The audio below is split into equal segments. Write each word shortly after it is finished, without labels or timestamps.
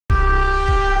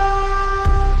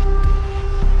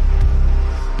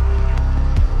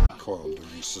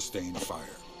sustained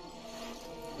fire.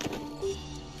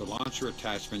 The launcher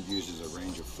attachment uses a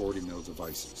range of 40mm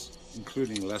devices,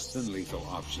 including less than lethal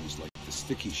options like the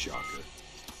sticky shocker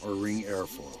or ring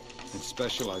airfoil, and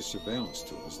specialized surveillance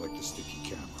tools like the sticky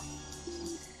camera.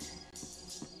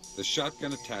 The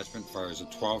shotgun attachment fires a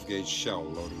 12-gauge shell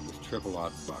loaded with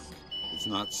triple-aught buck. It's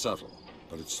not subtle,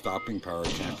 but its stopping power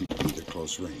can't be beat at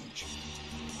close range.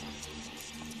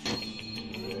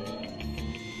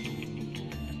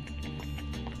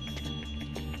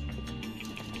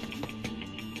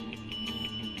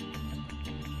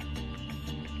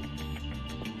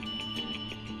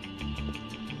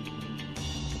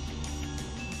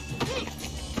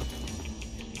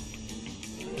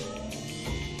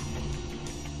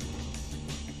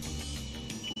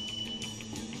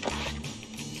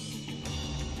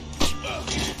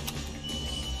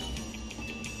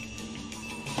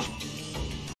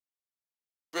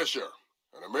 Fisher,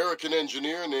 an American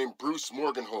engineer named Bruce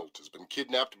Morgenholt, has been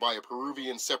kidnapped by a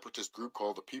Peruvian separatist group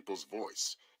called the People's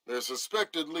Voice. Their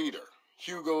suspected leader,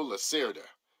 Hugo Lacerda,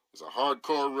 is a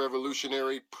hardcore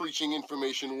revolutionary preaching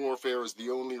information warfare as the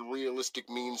only realistic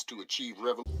means to achieve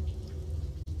revolution.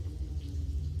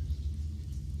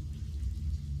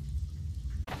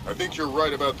 I think you're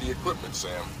right about the equipment,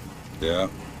 Sam. Yeah,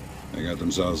 they got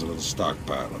themselves a little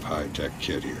stockpile of high-tech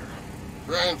kit here.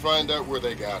 Try and find out where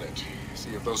they got it.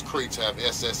 See if those crates have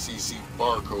SSCC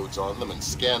barcodes on them and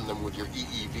scan them with your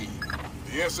EEV.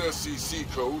 The SSCC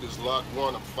code is lot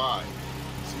 1 of 5.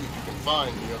 See if you can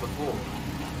find the other 4.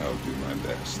 I'll do my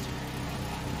best.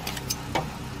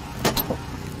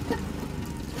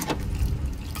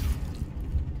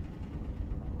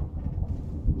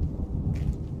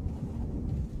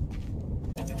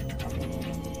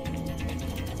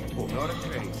 Not a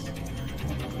trace.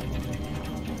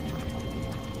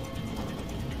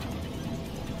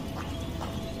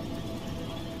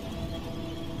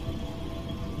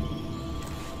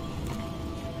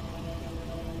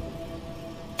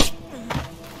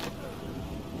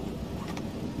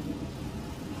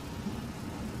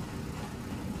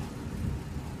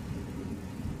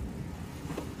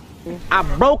 I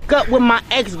broke up with my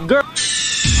ex-girl.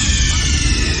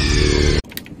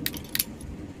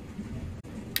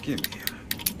 Give me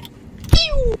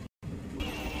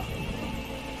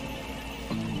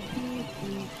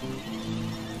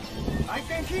I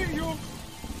can hear you.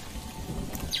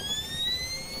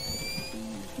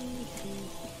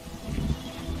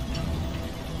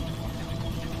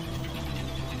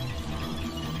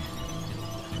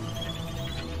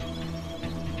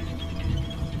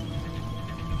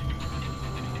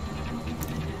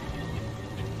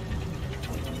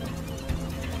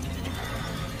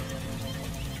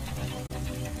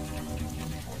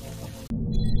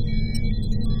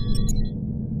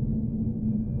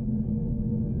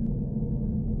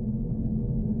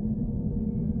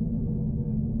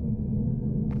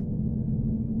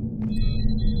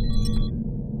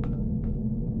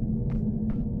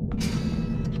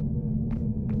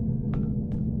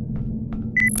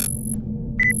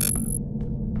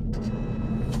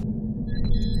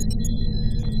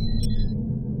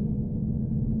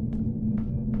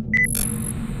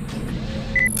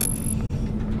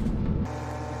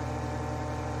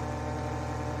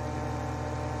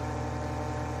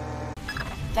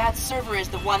 That server is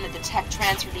the one that the tech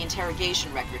transferred the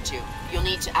interrogation record to. You'll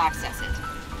need to access it.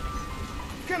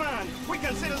 Come on, we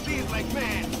can settle this like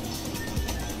men.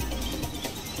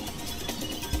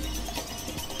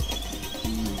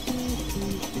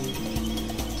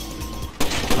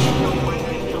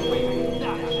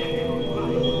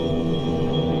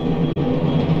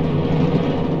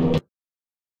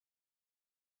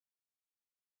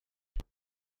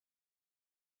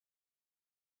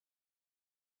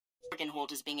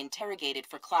 Morgenholt is being interrogated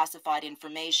for classified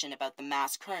information about the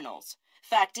mass kernels.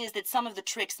 Fact is that some of the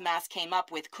tricks Mass came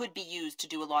up with could be used to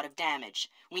do a lot of damage.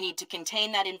 We need to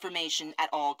contain that information at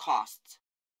all costs.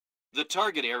 The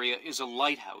target area is a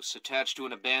lighthouse attached to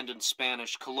an abandoned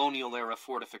Spanish colonial-era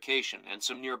fortification and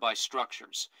some nearby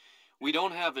structures. We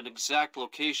don't have an exact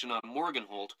location on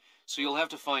Morgenholt, so you'll have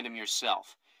to find him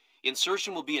yourself.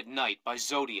 Insertion will be at night by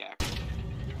Zodiac.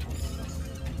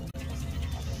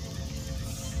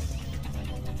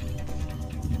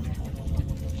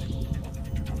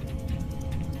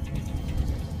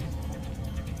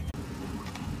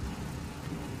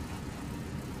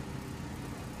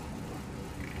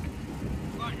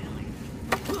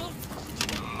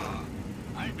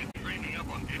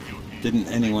 Didn't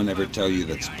anyone ever tell you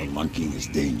that spelunking is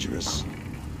dangerous?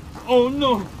 Oh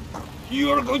no! You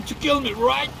are going to kill me,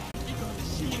 right?